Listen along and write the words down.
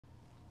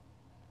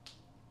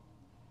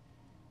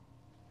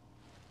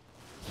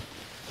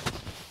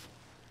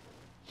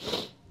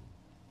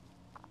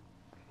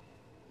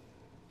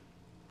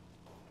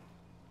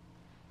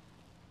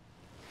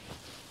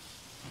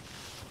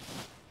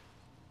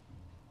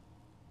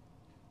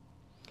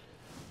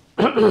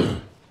We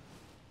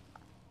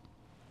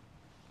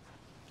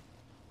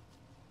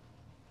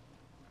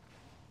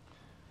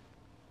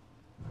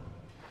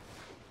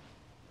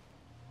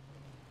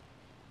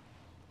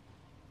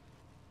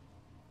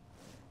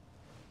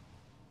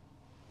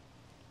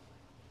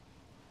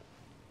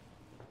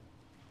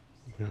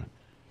got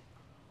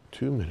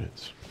 2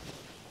 minutes.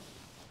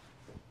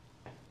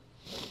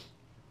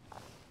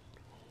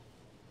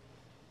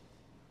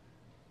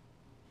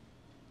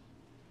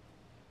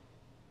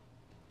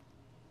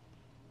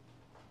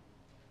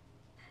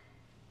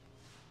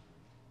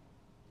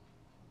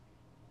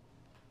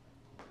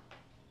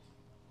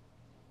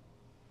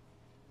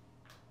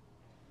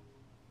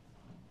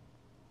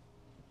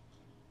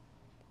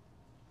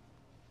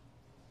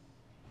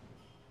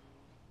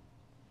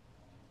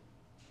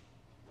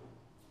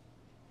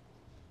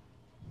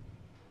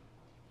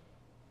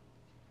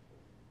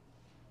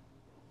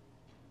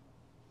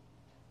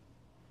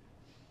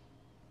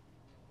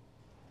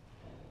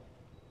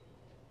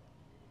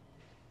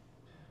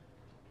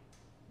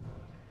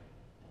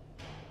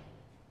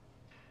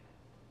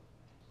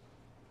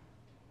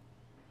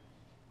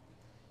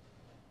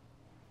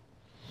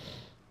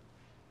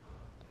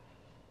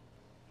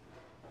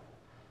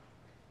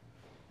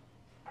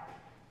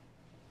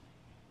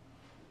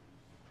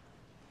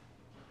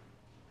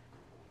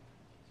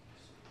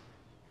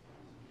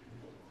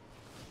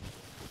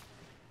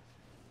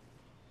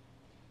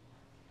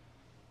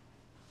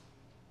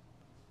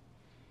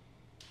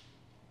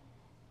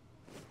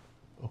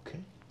 Okay,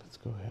 let's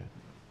go ahead.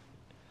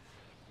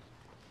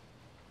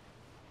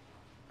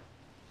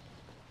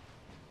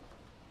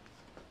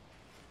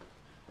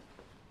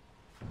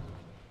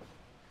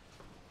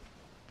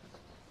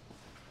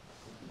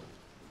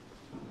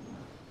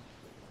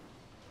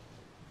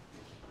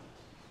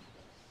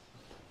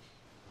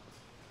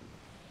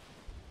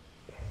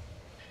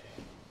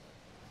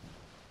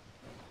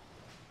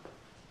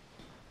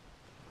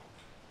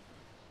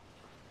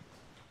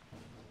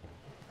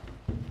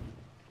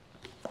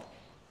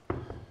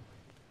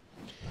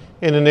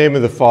 In the name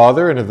of the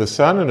Father, and of the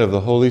Son, and of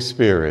the Holy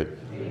Spirit.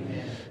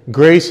 Amen.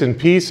 Grace and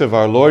peace of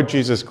our Lord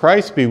Jesus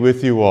Christ be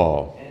with you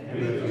all. And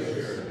with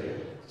your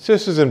spirit.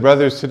 Sisters and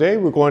brothers, today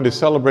we're going to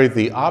celebrate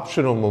the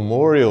optional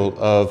memorial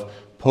of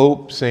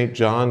Pope St.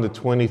 John the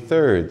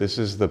 23rd. This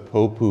is the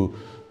Pope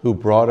who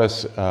brought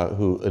us,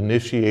 who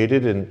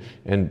initiated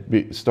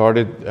and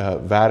started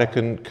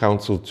Vatican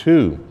Council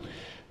II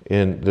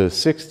in the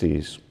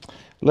 60s.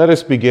 Let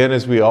us begin,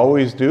 as we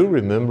always do,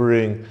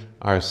 remembering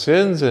our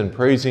sins and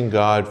praising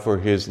God for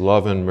his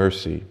love and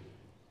mercy.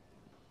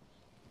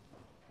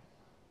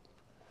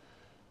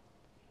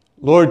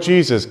 Lord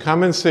Jesus,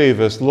 come and save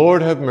us.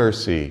 Lord, have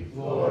mercy.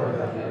 Lord,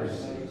 have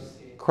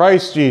mercy.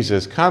 Christ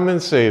Jesus, come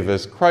and save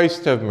us.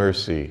 Christ, have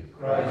mercy.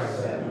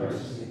 Christ, have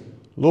mercy.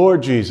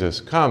 Lord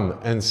Jesus, come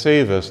and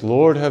save us.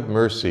 Lord, have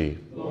mercy.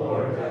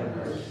 Lord, have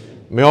mercy.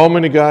 May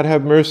Almighty God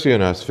have mercy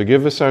on us,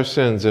 forgive us our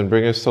sins, and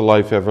bring us to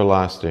life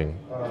everlasting.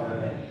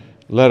 Amen.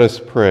 Let us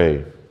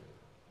pray.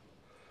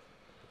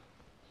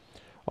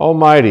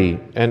 Almighty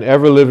and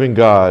ever-living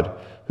God,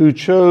 who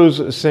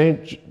chose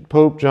St.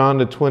 Pope John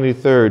the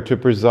 23rd to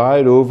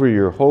preside over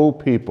your whole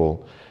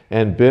people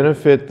and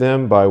benefit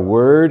them by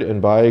word and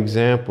by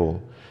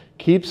example,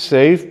 keep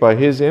safe by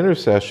his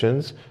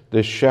intercessions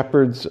the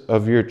shepherds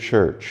of your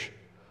church,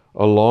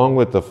 along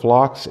with the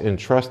flocks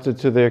entrusted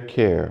to their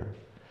care,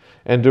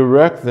 and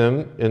direct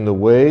them in the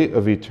way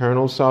of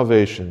eternal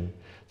salvation,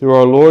 through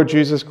our Lord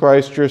Jesus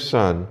Christ, your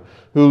Son,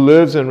 who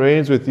lives and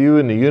reigns with you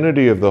in the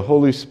unity of the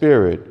Holy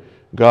Spirit,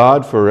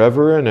 God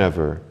forever and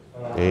ever.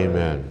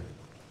 Amen.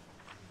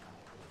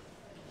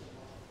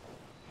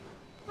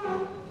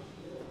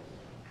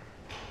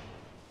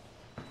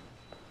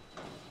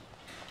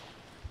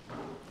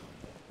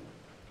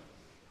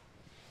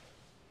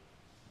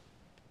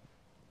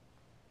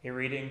 A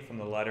reading from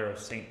the letter of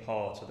St.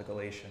 Paul to the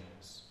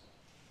Galatians.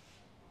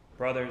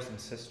 Brothers and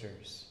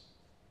sisters,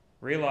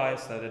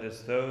 realize that it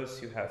is those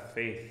who have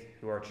faith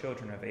who are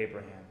children of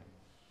Abraham.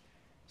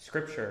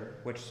 Scripture,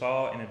 which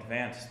saw in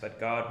advance that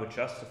God would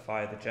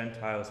justify the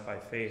Gentiles by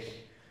faith,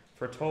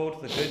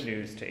 foretold the good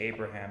news to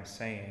Abraham,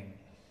 saying,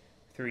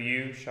 "Through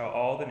you shall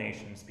all the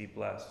nations be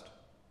blessed."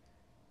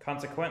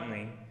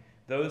 Consequently,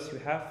 those who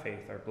have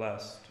faith are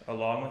blessed,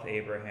 along with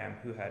Abraham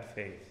who had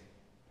faith.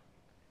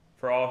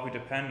 For all who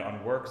depend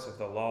on works of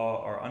the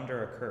law are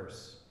under a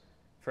curse,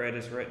 for it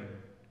is written,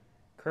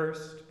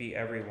 "Cursed be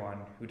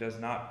everyone who does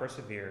not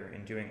persevere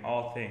in doing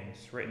all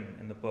things written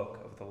in the book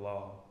of the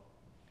law."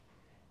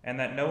 And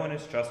that no one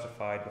is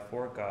justified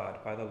before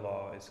God by the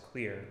law is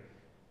clear,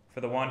 for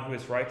the one who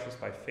is righteous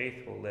by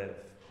faith will live.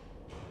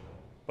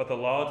 But the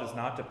law does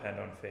not depend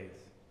on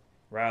faith.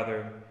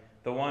 Rather,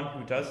 the one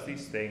who does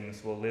these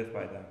things will live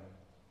by them.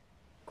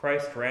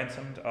 Christ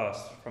ransomed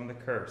us from the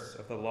curse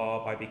of the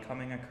law by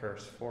becoming a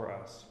curse for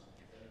us.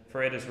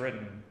 For it is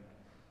written,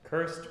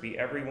 "Cursed be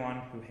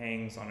everyone who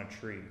hangs on a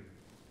tree,"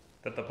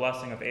 that the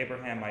blessing of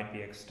Abraham might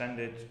be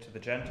extended to the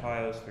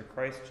Gentiles through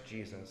Christ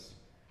Jesus,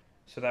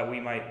 so that we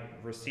might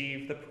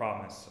receive the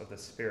promise of the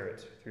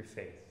Spirit through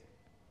faith.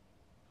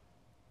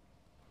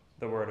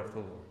 The word of the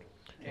Lord.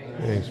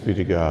 Thanks be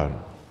to God.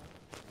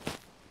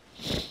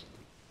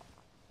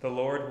 The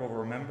Lord will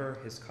remember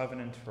his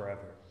covenant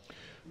forever.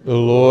 The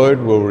Lord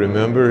will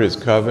remember his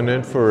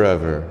covenant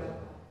forever.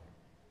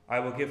 I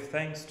will give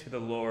thanks to the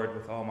Lord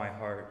with all my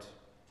heart,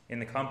 in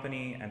the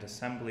company and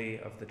assembly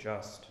of the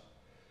just.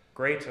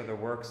 Great are the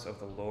works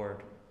of the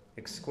Lord,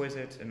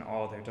 exquisite in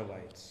all their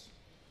delights.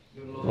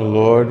 The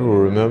Lord will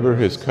remember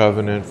his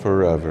covenant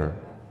forever.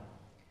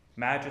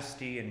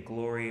 Majesty and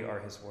glory are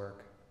his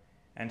work,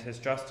 and his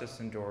justice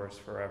endures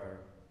forever.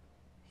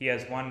 He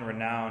has won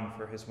renown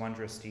for his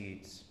wondrous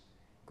deeds.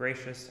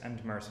 Gracious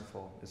and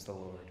merciful is the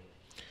Lord.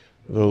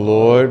 The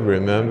Lord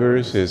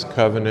remembers his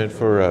covenant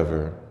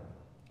forever.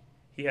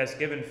 He has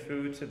given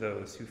food to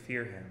those who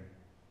fear him.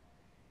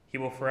 He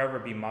will forever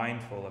be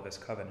mindful of his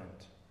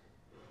covenant.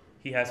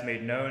 He has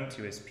made known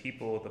to his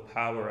people the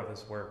power of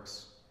his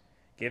works,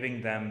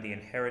 giving them the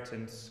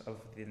inheritance of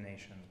the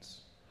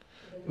nations.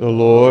 The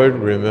Lord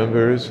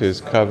remembers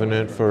his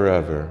covenant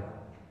forever.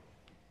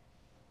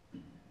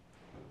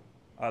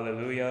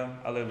 Alleluia,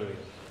 alleluia.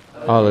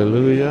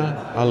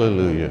 Alleluia,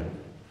 alleluia.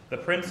 The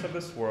prince of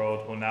this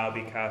world will now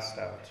be cast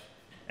out,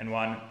 and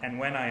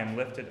when I am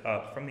lifted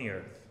up from the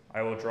earth,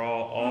 I will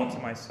draw all to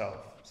myself,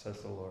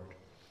 says the Lord.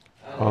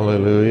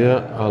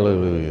 Alleluia,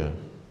 alleluia.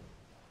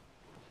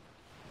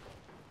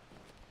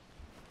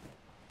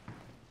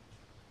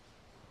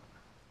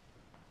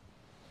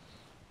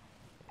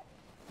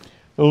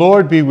 The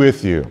Lord be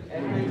with you.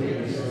 And with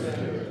your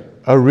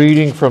spirit. A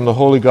reading from the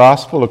Holy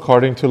Gospel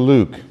according to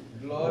Luke.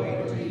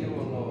 Glory to you,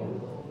 O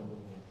Lord.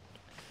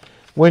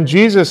 When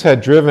Jesus had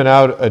driven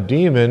out a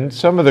demon,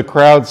 some of the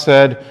crowd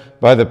said,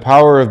 "By the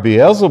power of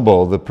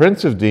Beelzebul, the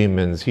prince of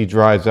demons, he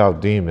drives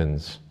out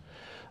demons."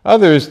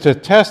 Others, to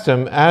test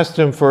him, asked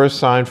him for a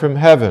sign from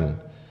heaven.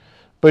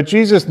 But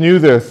Jesus knew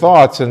their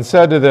thoughts and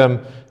said to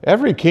them,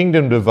 "Every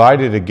kingdom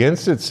divided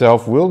against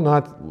itself will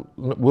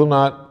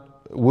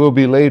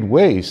be laid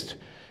waste,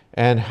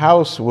 and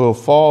house will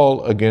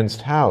fall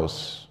against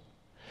house.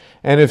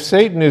 And if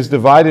Satan is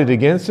divided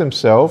against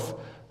himself,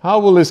 how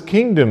will his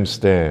kingdom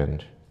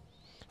stand?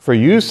 For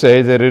you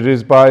say that it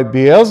is by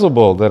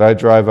Beelzebul that I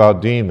drive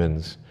out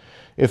demons.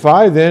 If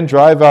I then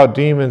drive out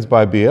demons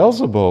by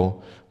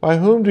Beelzebul, by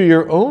whom do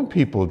your own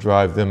people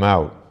drive them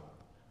out?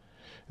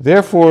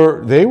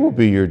 Therefore they will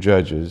be your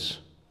judges.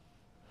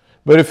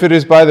 But if it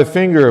is by the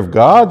finger of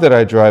God that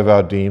I drive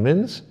out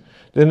demons,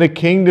 then the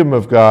kingdom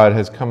of God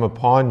has come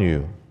upon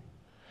you.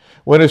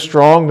 When a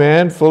strong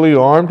man, fully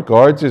armed,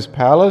 guards his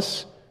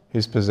palace,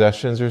 his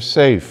possessions are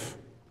safe.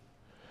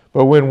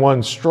 But when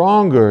one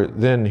stronger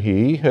than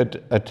he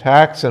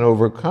attacks and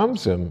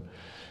overcomes him,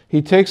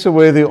 he takes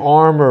away the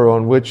armor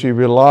on which he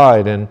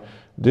relied and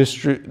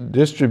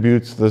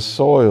distributes the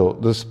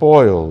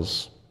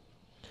spoils.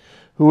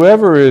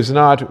 Whoever is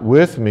not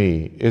with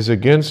me is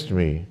against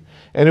me,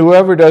 and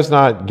whoever does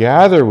not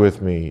gather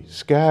with me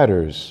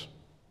scatters.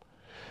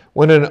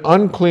 When an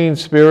unclean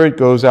spirit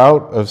goes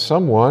out of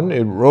someone,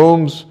 it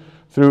roams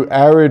through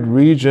arid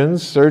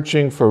regions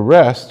searching for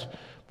rest,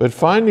 but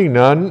finding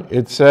none,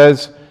 it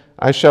says,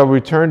 I shall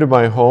return to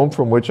my home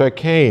from which I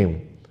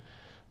came.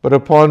 But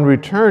upon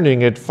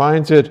returning, it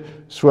finds it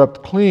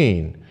swept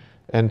clean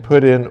and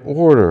put in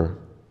order.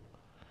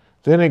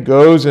 Then it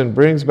goes and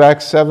brings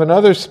back 7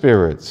 other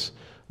spirits,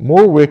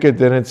 more wicked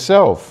than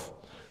itself,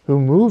 who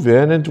move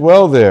in and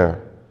dwell there.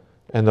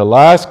 And the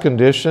last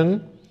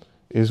condition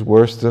is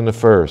worse than the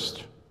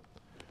first.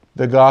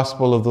 The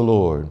Gospel of the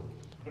Lord.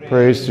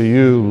 Praise to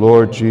you,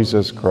 Lord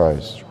Jesus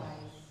Christ.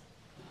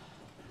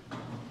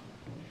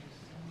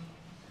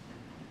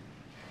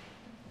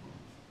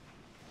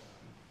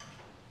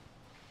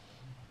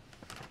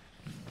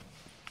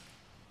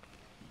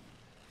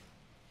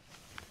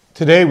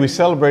 Today we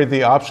celebrate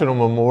the optional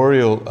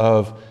memorial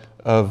of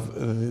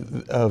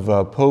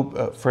Pope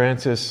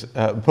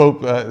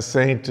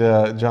Saint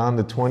John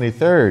the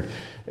 23rd.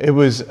 It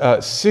was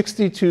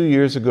 62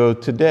 years ago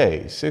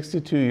today,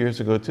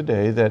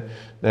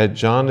 that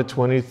John the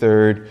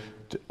 23rd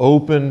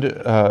opened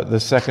the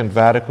Second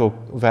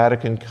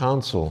Vatican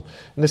Council.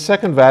 And the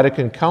Second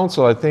Vatican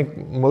Council, I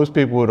think most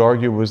people would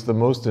argue, was the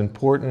most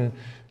important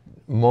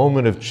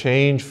moment of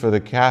change for the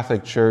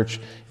Catholic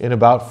Church in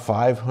about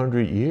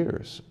 500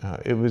 years.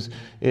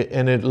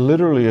 And it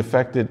literally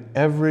affected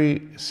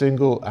every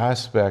single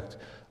aspect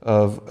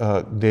of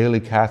daily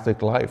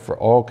Catholic life for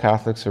all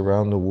Catholics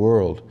around the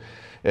world.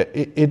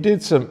 It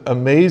did some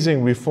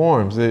amazing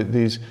reforms.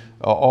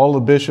 All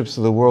the bishops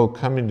of the world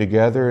coming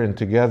together, and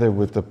together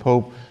with the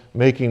Pope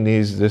making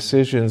these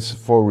decisions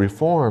for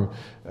reform,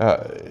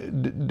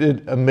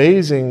 did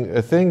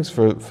amazing things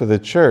for the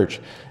Church.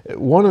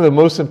 One of the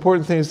most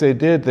important things they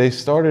did, they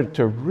started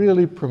to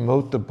really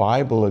promote the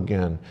Bible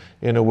again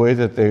in a way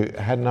that they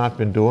had not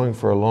been doing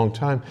for a long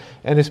time,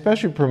 and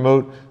especially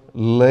promote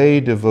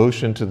lay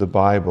devotion to the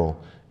Bible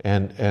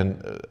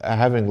and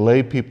having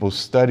lay people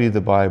study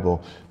the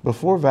Bible.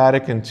 Before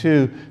Vatican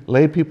II,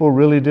 lay people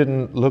really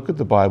didn't look at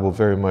the Bible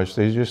very much.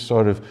 They just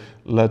sort of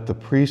let the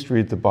priest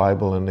read the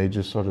Bible, and they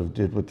just sort of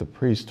did what the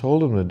priest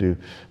told them to do.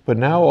 But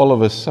now all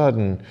of a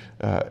sudden,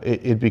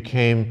 it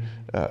became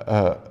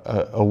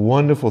a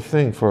wonderful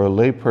thing for a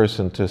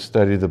layperson to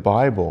study the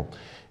Bible.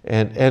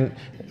 And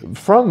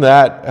from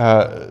that,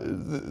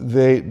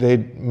 they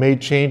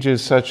made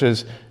changes such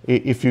as,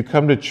 if you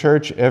come to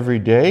church every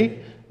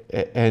day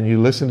and you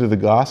listen to the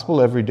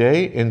gospel every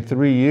day, in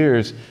 3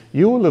 years,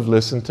 you will have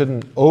listened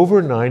to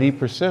over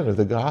 90% of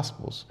the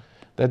gospels.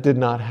 That did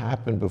not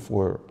happen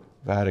before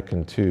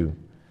Vatican II.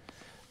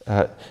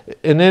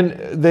 And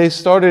then they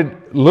started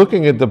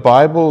looking at the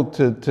Bible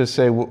to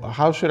say, well,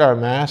 how should our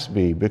Mass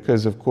be?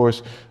 Because, of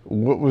course,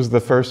 what was the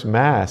first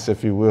Mass,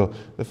 if you will?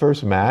 The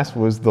first Mass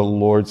was the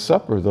Lord's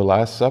Supper, the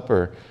Last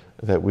Supper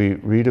that we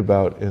read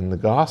about in the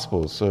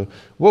Gospels. So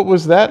what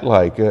was that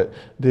like?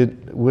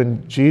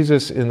 When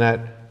Jesus, in that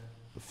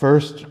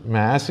first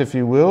Mass, if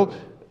you will,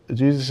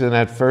 Jesus in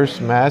that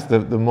first Mass, the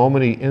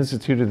moment he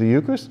instituted the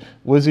Eucharist,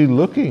 was he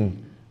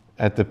looking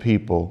at the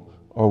people,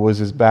 or was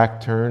his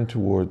back turned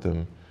toward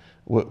them?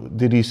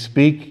 Did he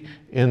speak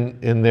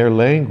in their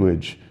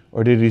language,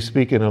 or did he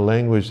speak in a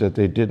language that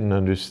they didn't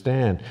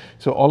understand?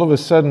 So all of a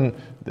sudden,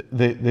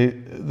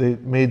 they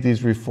made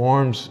these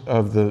reforms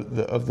of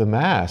the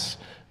Mass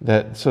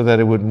so that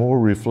it would more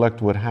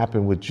reflect what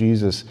happened with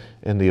Jesus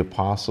and the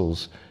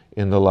apostles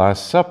in the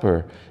Last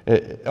Supper.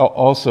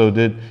 Also,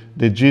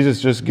 did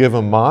Jesus just give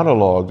a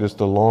monologue,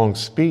 just a long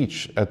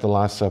speech at the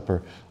Last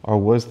Supper, or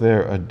was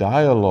there a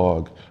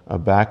dialogue, a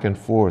back and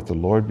forth? The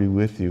Lord be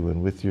with you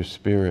and with your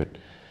spirit.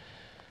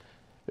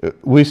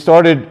 We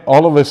started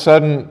all of a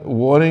sudden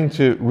wanting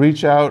to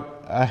reach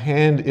out a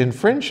hand in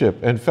friendship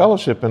and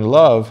fellowship and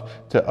love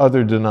to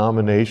other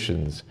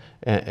denominations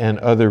and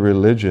other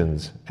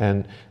religions.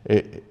 And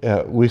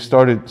we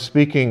started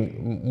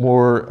speaking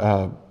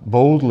more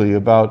boldly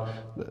about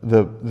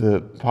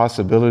the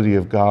possibility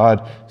of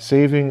God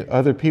saving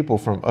other people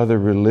from other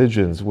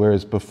religions,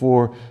 whereas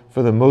before,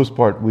 for the most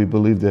part, we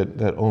believed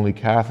that only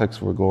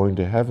Catholics were going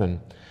to heaven.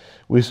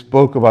 We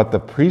spoke about the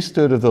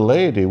priesthood of the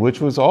laity,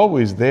 which was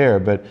always there,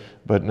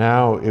 but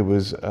now it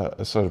was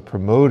sort of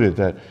promoted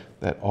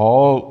that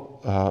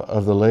all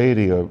of the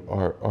laity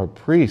are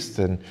priests,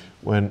 and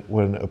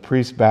when a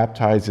priest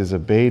baptizes a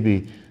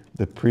baby,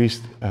 the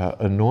priest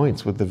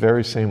anoints with the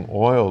very same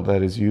oil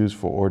that is used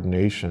for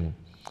ordination.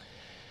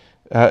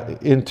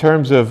 In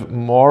terms of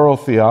moral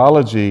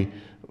theology,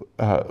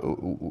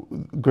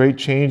 great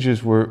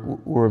changes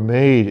were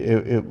made.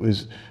 It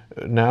was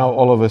now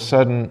all of a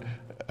sudden,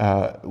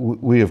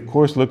 we of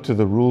course looked to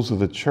the rules of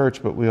the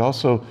church, but we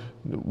also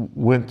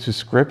went to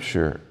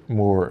Scripture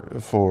more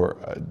for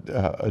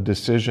a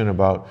decision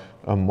about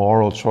a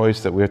moral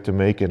choice that we have to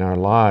make in our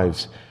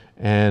lives,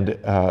 and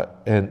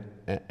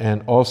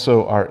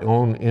also our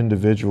own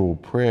individual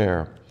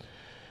prayer.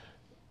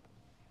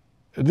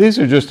 These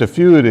are just a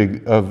few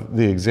of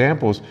the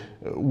examples.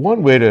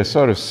 One way to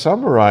sort of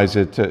summarize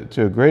it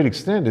to a great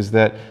extent is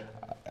that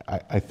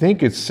I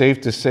think it's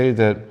safe to say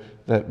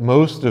that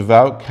most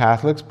devout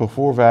Catholics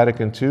before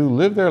Vatican II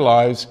lived their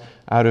lives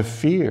out of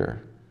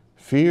fear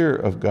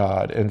of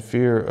God and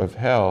fear of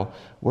hell,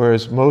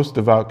 whereas most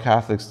devout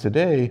Catholics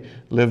today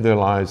live their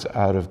lives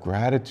out of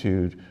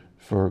gratitude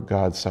for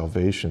God's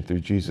salvation through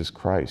Jesus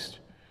Christ.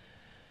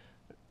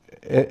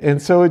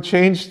 And so it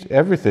changed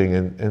everything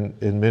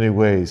in many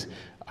ways.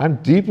 I'm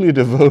deeply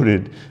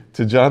devoted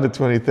to John the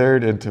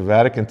 23rd and to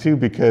Vatican II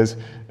because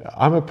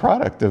I'm a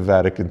product of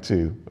Vatican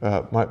II.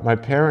 My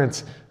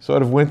parents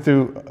sort of went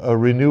through a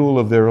renewal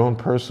of their own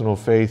personal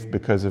faith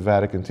because of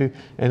Vatican II,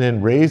 and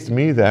then raised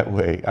me that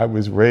way. I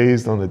was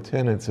raised on the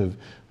tenets of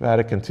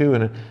Vatican II,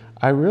 and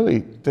I really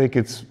think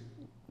it's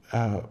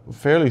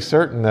fairly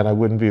certain that I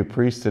wouldn't be a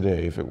priest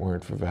today if it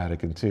weren't for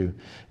Vatican II.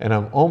 And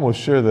I'm almost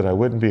sure that I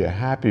wouldn't be a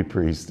happy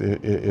priest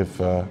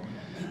if I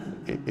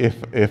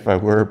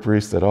were a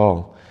priest at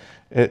all.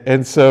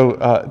 And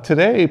so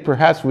today,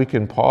 perhaps we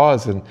can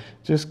pause and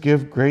just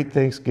give great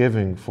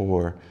thanksgiving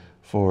for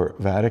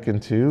Vatican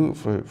II,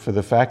 for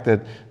the fact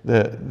that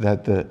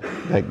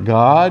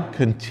God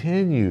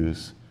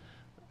continues,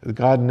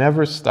 God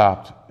never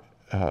stopped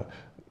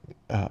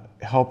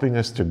helping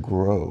us to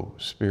grow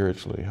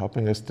spiritually,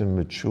 helping us to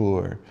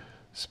mature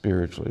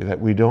spiritually, that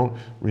we don't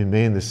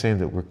remain the same,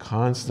 that we're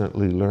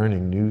constantly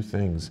learning new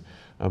things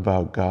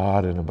about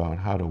God and about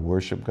how to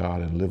worship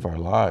God and live our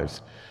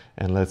lives.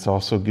 And let's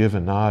also give a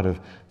nod of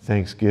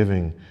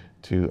thanksgiving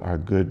to our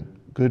good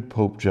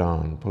Pope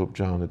John the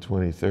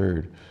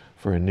 23rd,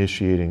 for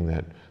initiating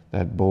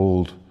that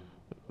bold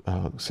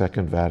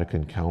Second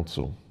Vatican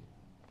Council.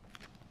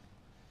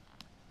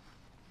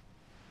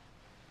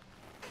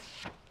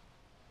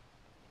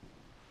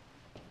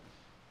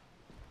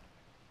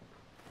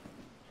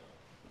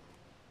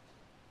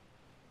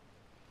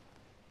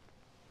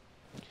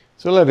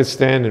 So let us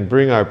stand and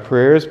bring our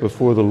prayers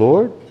before the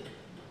Lord.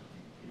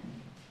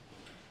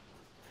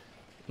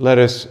 Let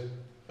us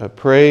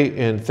pray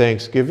in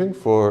thanksgiving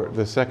for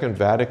the Second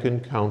Vatican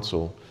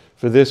Council.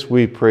 For this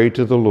we pray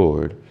to the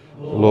Lord.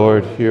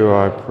 Lord, hear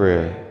our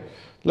prayer.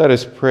 Let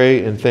us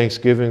pray in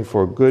thanksgiving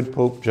for good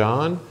Pope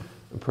John,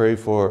 Pray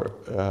for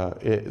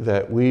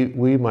that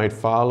we might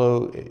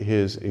follow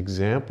his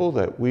example,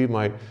 that we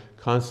might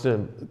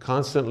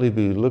constantly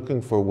be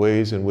looking for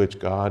ways in which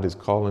God is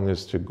calling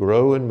us to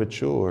grow and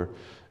mature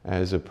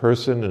as a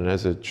person and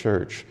as a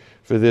church.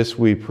 For this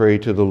we pray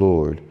to the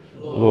Lord.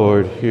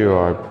 Lord, hear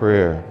our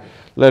prayer.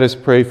 Let us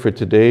pray for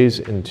today's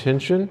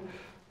intention,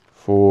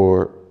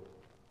 for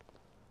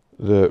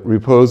the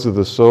repose of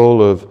the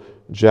soul of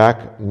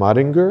Jack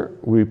Mottinger.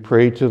 We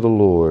pray to the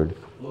Lord.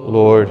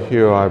 Lord,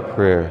 hear our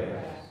prayer.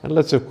 And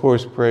let's, of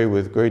course, pray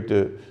with great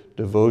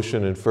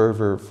devotion and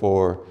fervor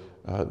for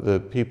the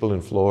people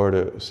in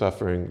Florida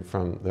suffering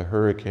from the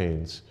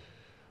hurricanes.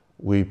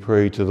 We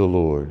pray to the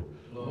Lord.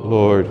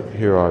 Lord,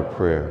 hear our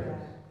prayer.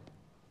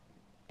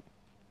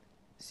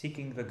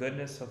 Seeking the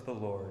goodness of the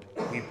Lord,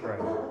 we pray.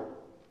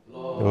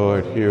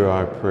 Lord, hear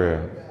our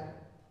prayer.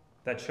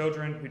 That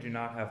children who do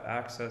not have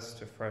access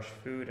to fresh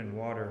food and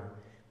water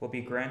will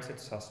be granted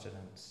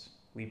sustenance,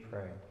 we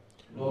pray.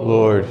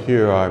 Lord,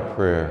 hear our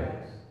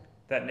prayer.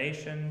 That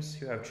nations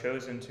who have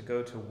chosen to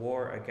go to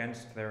war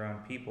against their own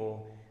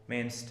people may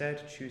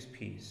instead choose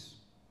peace,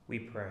 we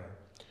pray.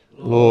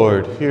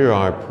 Lord, hear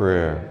our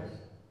prayer.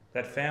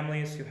 That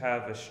families who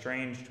have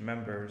estranged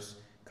members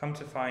come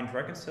to find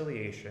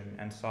reconciliation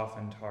and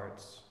softened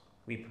hearts,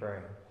 we pray.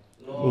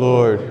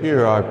 Lord,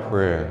 hear our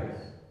prayer.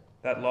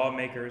 That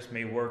lawmakers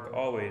may work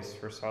always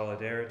for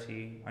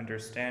solidarity,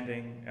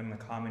 understanding, and the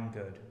common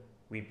good,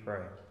 we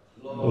pray.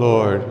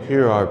 Lord,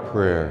 hear our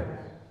prayer.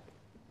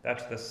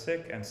 That the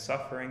sick and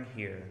suffering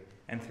here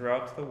and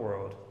throughout the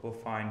world will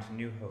find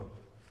new hope,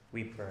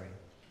 we pray.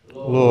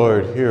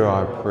 Lord, hear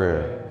our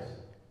prayer.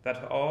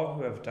 That all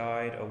who have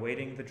died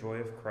awaiting the joy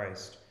of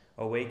Christ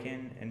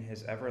awaken in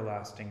his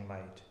everlasting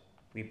light,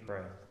 we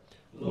pray.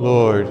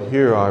 Lord,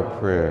 hear our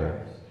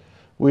prayer.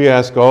 We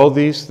ask all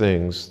these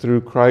things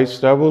through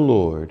Christ our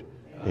Lord.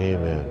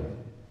 Amen.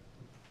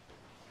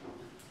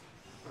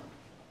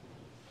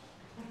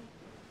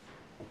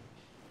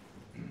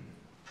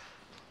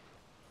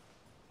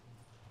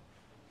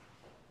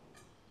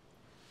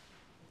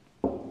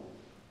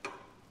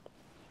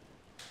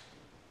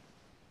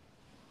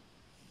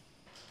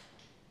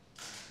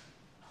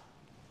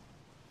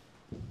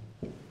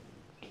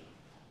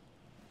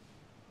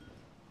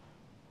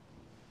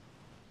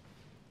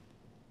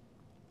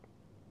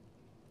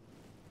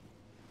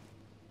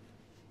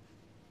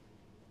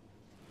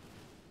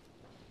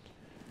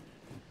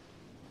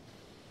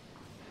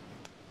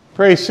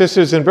 Pray,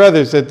 sisters and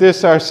brothers, that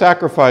this our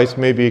sacrifice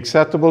may be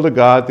acceptable to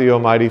God, the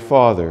Almighty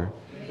Father.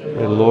 May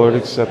the Lord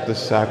accept the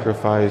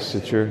sacrifice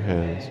at your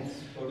hands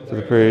for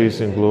the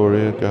praise and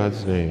glory of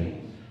God's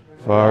name,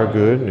 for our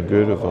good and the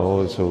good of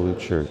all his holy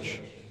church.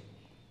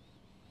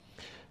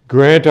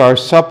 Grant our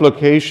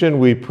supplication,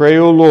 we pray,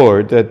 O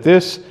Lord, that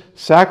this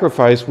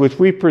sacrifice which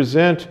we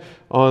present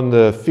on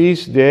the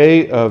feast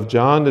day of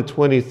John the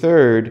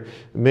 23rd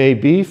may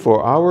be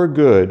for our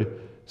good,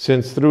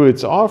 since through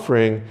its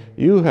offering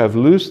you have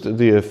loosed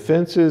the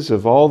offenses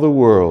of all the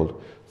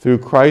world. Through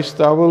Christ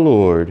our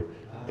Lord.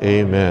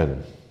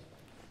 Amen.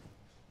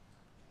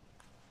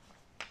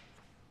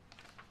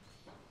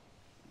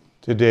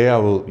 Today I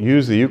will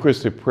use the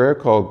Eucharistic prayer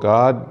called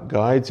God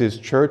Guides His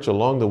Church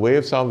Along the Way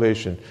of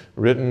Salvation,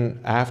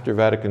 written after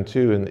Vatican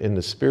II in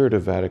the spirit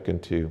of Vatican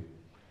II.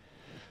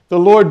 The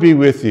Lord be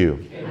with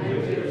you. And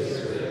with your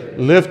spirit.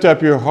 Lift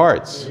up your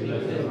hearts.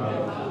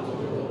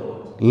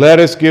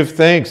 Let us give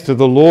thanks to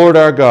the Lord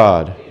our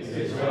God.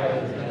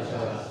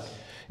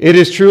 It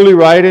is truly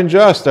right and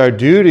just, our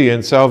duty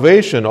and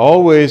salvation,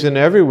 always and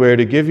everywhere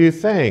to give you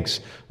thanks,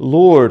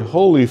 Lord,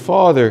 Holy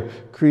Father,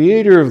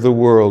 Creator of the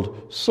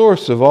world,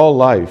 source of all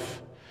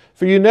life.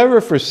 For you never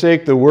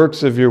forsake the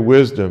works of your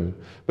wisdom,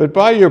 but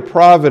by your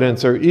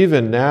providence are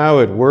even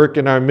now at work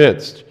in our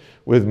midst.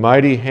 With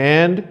mighty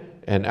hand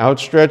and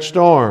outstretched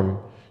arm,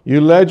 you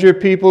led your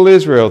people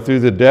Israel through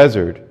the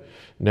desert.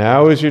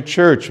 Now as your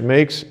church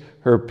makes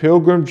her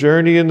pilgrim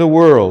journey in the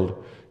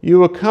world,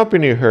 you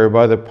accompany her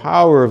by the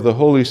power of the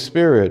Holy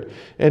Spirit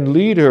and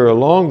lead her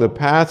along the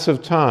paths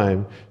of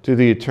time to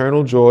the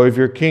eternal joy of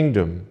your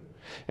kingdom.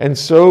 And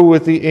so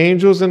with the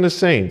angels and the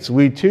saints,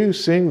 we too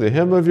sing the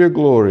hymn of your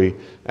glory,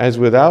 as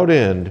without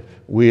end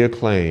we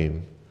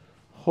acclaim.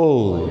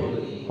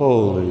 Holy,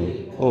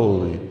 holy,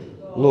 holy,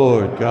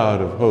 Lord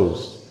God of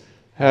hosts,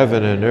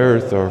 heaven and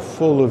earth are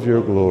full of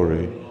your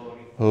glory.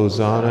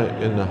 Hosanna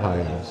in the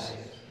highest.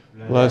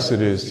 Blessed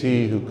is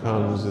he who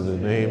comes in the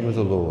name of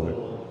the Lord.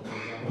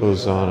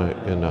 Hosanna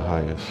in the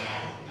highest.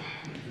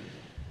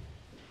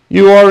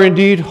 You are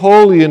indeed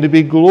holy and to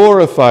be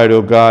glorified,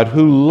 O God,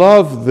 who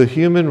love the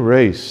human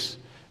race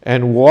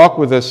and walk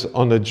with us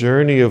on the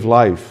journey of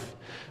life.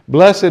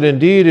 Blessed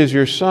indeed is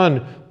your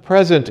Son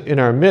present in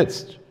our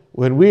midst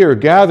when we are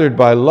gathered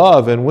by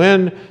love, and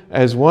when,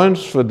 as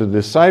once for the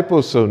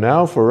disciples, so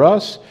now for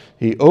us,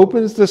 he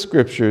opens the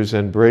Scriptures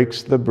and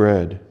breaks the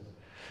bread.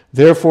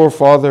 Therefore,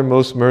 Father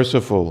most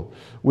merciful,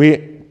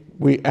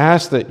 we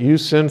ask that you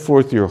send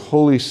forth your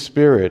Holy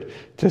Spirit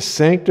to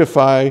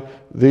sanctify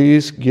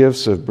these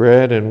gifts of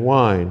bread and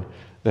wine,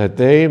 that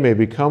they may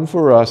become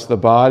for us the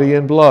body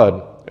and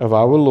blood of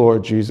our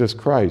Lord Jesus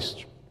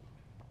Christ.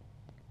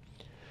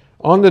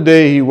 On the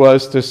day he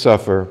was to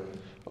suffer,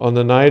 on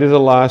the night of the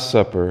Last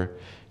Supper,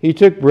 he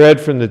took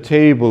bread from the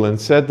table and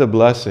said the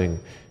blessing.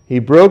 He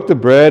broke the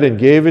bread and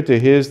gave it to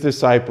his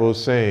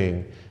disciples,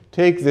 saying,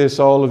 "Take this,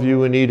 all of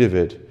you, and eat of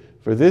it,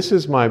 for this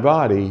is my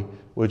body,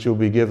 which will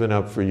be given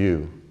up for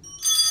you."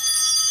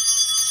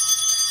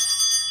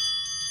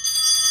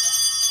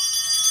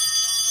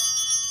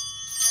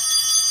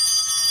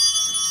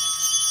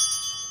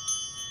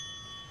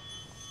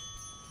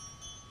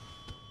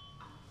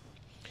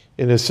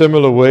 In a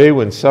similar way,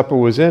 when supper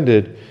was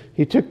ended,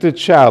 he took the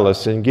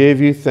chalice and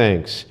gave you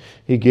thanks.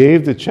 He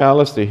gave the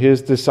chalice to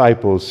his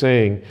disciples,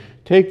 saying,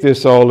 "Take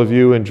this, all of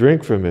you, and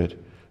drink from it,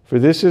 for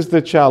this is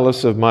the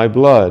chalice of my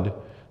blood,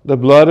 the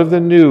blood of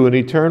the new and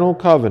eternal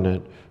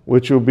covenant,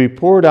 which will be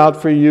poured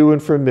out for you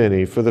and for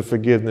many for the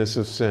forgiveness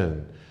of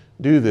sin.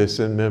 Do this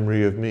in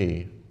memory of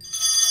me."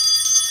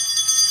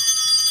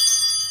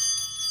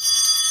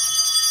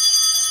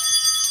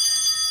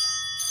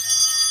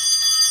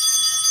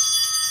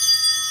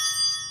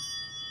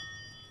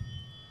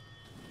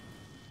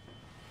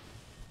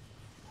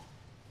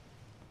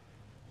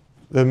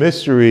 The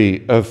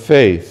mystery of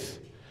faith.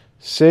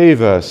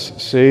 Save us,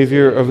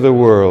 Savior of the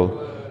world,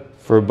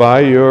 for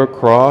by your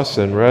cross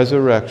and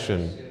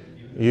resurrection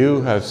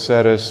you have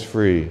set us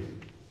free.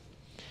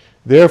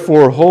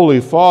 Therefore, Holy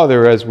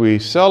Father, as we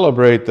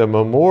celebrate the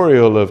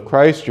memorial of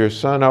Christ your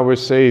Son, our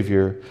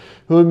Savior,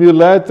 whom you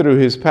led through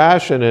his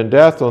passion and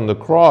death on the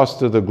cross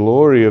to the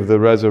glory of the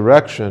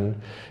resurrection,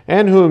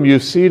 and whom you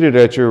seated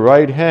at your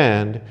right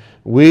hand,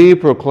 we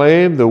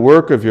proclaim the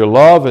work of your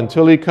love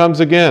until he comes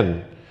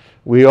again.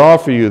 We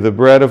offer you the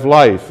bread of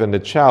life and the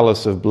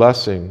chalice of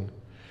blessing.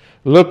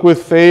 Look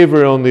with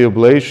favor on the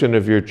oblation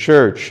of your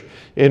church,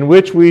 in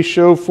which we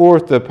show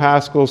forth the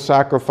paschal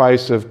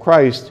sacrifice of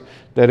Christ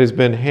that has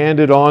been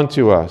handed on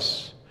to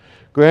us.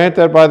 Grant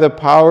that by the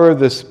power of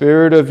the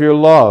Spirit of your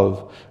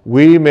love,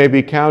 we may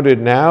be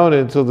counted now and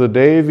until the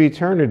day of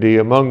eternity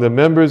among the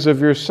members of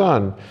your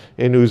Son,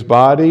 in whose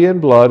body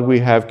and blood we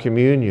have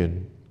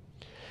communion.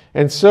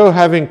 And so,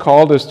 having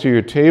called us to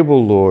your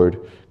table, Lord,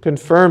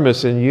 confirm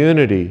us in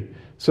unity,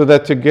 so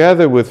that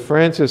together with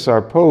Francis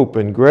our Pope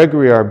and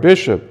Gregory our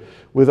Bishop,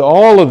 with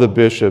all of the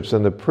bishops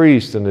and the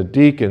priests and the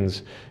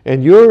deacons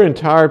and your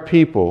entire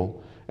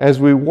people, as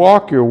we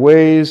walk your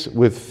ways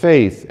with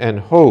faith and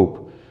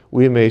hope,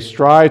 we may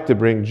strive to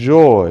bring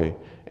joy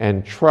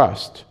and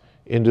trust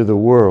into the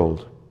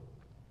world.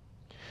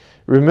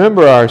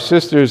 Remember our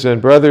sisters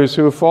and brothers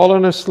who have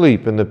fallen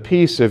asleep in the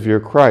peace of your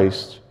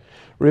Christ.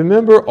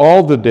 Remember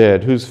all the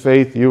dead whose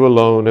faith you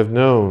alone have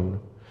known.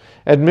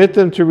 Admit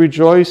them to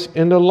rejoice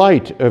in the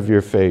light of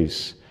your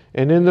face,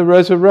 and in the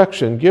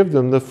resurrection give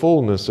them the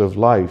fullness of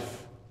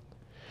life.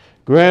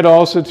 Grant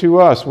also to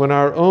us, when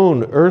our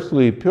own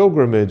earthly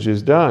pilgrimage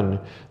is done,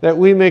 that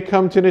we may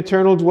come to an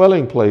eternal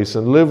dwelling place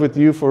and live with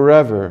you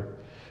forever,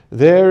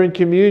 there in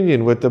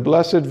communion with the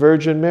Blessed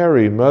Virgin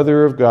Mary,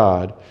 Mother of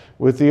God,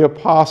 with the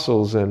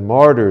apostles and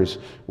martyrs,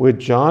 with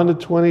John the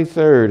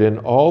 23rd and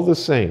all the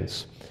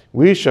saints.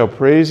 We shall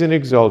praise and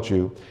exalt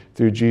you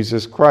through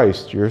Jesus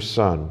Christ, your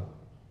Son.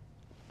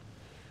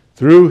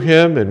 Through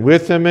him and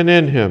with him and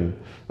in him,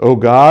 O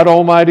God,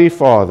 Almighty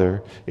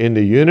Father, in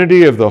the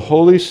unity of the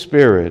Holy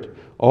Spirit,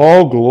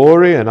 all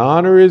glory and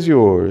honor is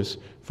yours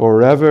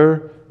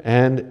forever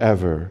and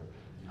ever.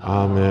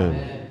 Amen.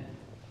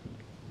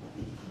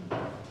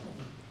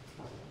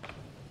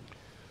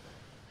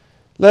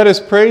 Let us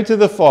pray to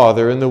the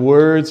Father in the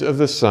words of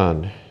the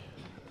Son.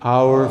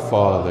 Our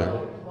Father,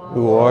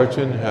 who art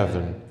in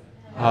heaven,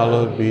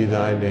 hallowed be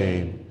thy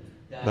name.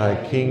 Thy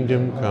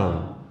kingdom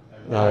come,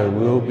 thy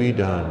will be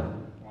done,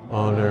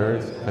 on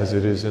earth as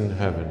it is in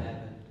heaven.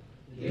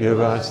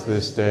 Give us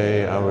this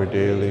day our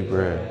daily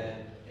bread,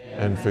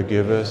 and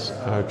forgive us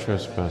our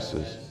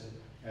trespasses,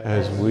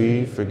 as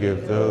we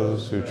forgive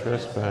those who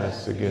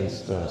trespass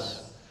against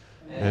us.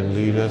 And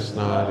lead us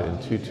not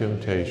into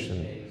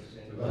temptation,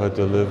 but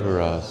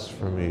deliver us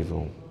from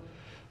evil.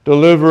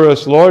 Deliver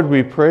us, Lord,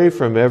 we pray,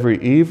 from every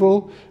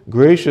evil.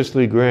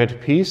 Graciously grant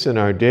peace in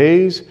our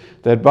days,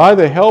 that by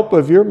the help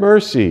of your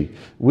mercy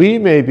we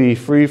may be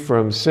free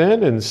from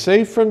sin and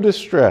safe from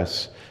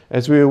distress,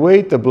 as we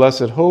await the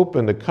blessed hope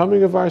and the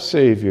coming of our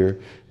Savior,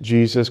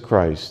 Jesus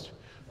Christ.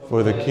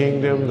 For the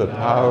kingdom, the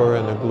power,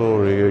 and the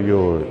glory are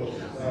yours,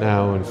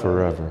 now and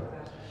forever.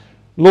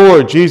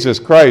 Lord Jesus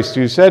Christ,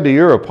 who said to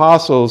your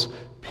apostles,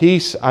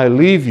 "Peace I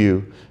leave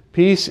you,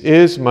 peace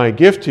is my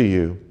gift to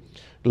you,"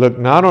 look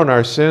not on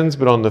our sins,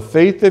 but on the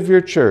faith of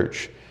your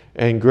church,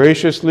 and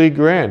graciously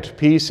grant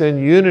peace and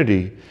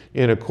unity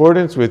in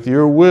accordance with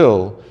your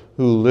will,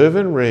 who live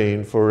and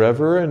reign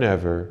forever and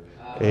ever.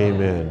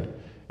 Amen.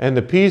 And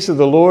the peace of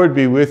the Lord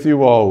be with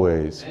you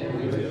always.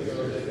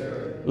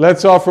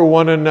 Let's offer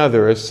one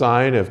another a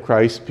sign of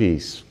Christ's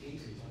peace.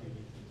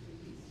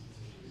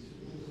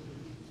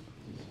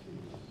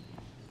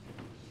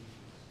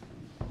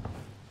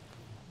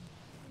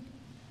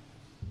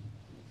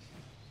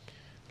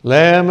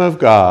 Lamb of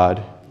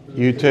God,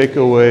 you take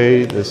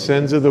away the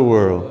sins of the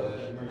world.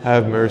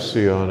 have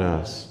mercy on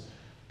us.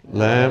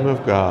 Lamb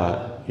of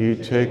God, you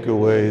take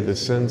away the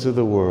sins of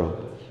the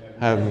world,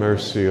 have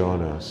mercy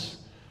on us.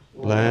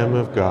 Lamb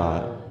of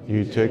God,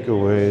 you take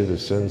away the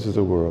sins of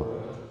the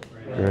world,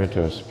 grant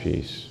us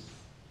peace.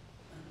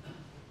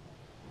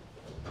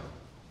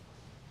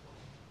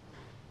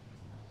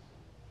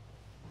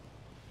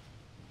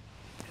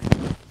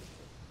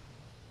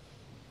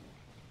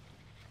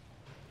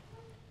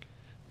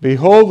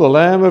 Behold the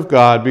Lamb of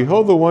God,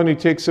 behold the one who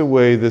takes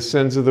away the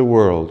sins of the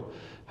world.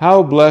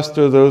 How blessed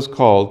are those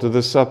called to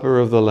the supper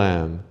of the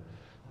Lamb.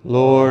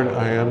 Lord,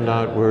 I am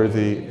not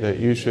worthy that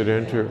you should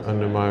enter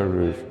under my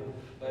roof,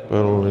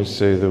 but only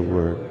say the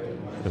word,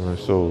 and my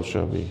soul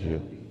shall be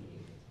healed.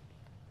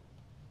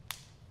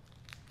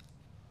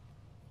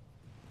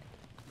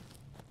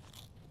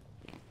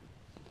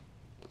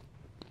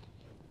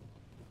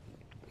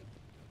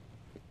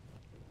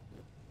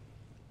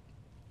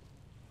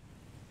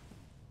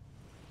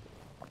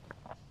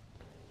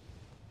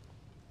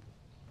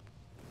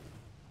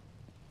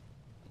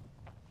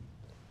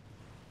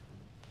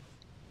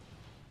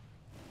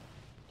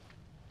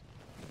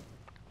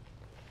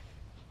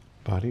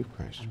 Body of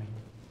Christ. Amen.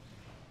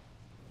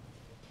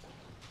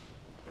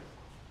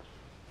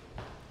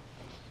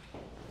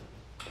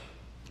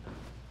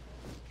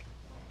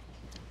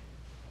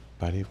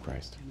 Body of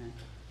Christ. Amen.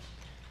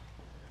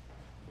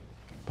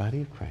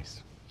 Body of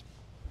Christ.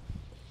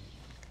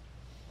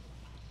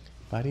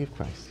 Body of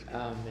Christ.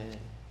 Amen.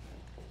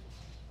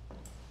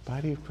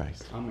 Body of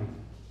Christ. Amen.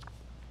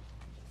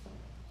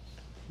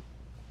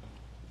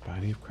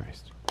 Body of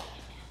Christ.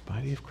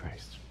 Body of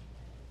Christ.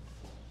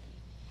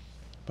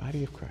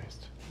 Body of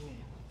Christ.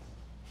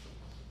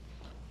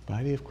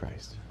 Body of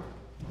Christ.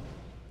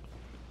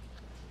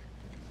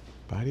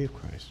 Body of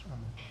Christ.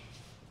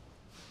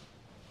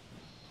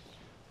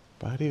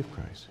 Body of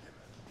Christ.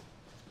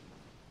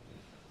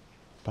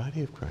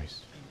 Body of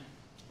Christ.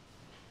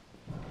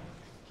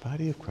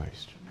 Body of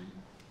Christ.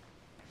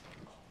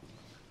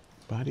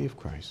 Body of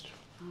Christ.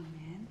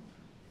 Amen.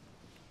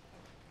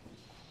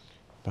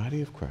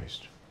 Body of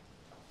Christ.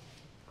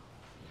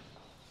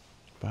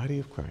 Body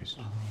of Christ.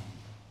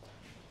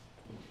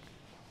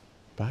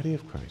 Body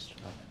of Christ.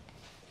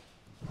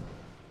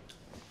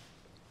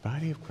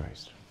 Body of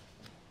Christ.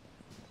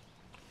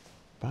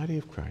 Body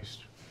of Christ.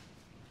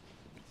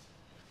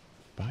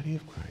 Body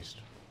of Christ.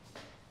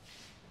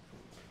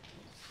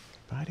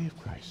 Body of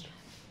Christ.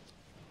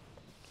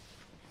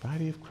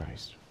 Body of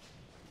Christ.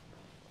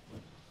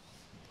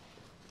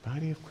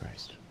 Body of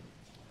Christ.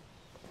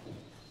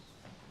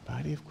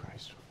 Body of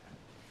Christ.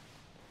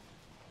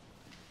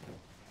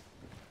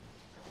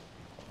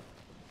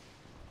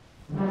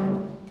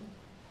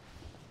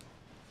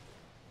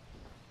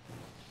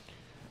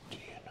 Do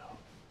you know,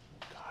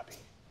 Gabi,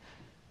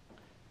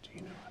 do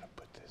you know how to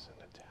put this in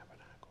the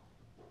tabernacle?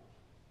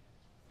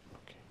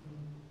 Okay.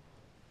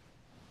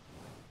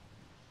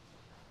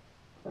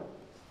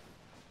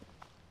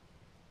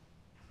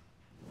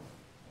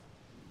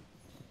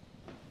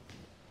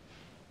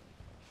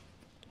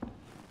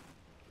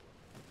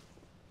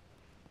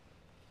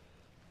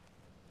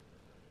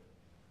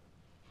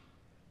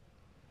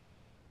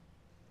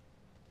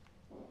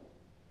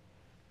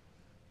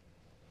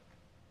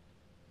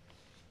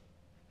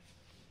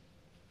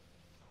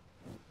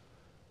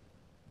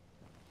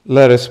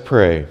 Let us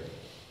pray.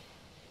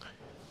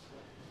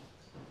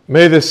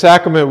 May the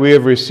sacrament we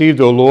have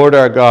received, O Lord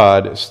our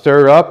God,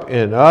 stir up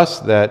in us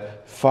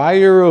that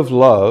fire of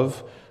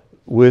love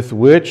with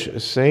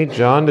which St.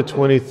 John the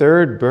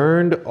 23rd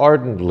burned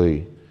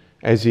ardently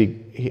as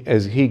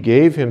he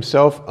gave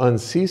himself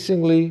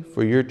unceasingly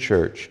for your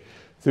church.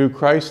 Through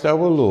Christ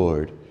our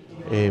Lord.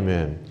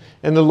 Amen.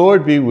 And the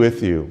Lord be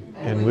with you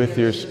and with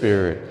your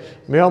spirit.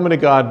 May Almighty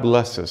God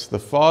bless us, the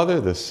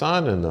Father, the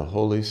Son, and the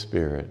Holy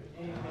Spirit.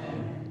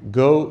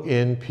 Go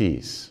in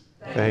peace.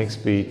 Thanks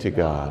be to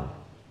God.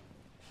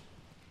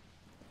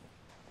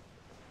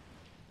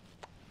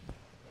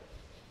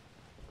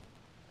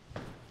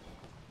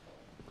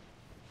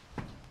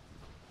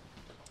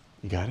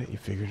 You got it? You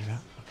figured it out?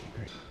 Okay,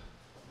 great.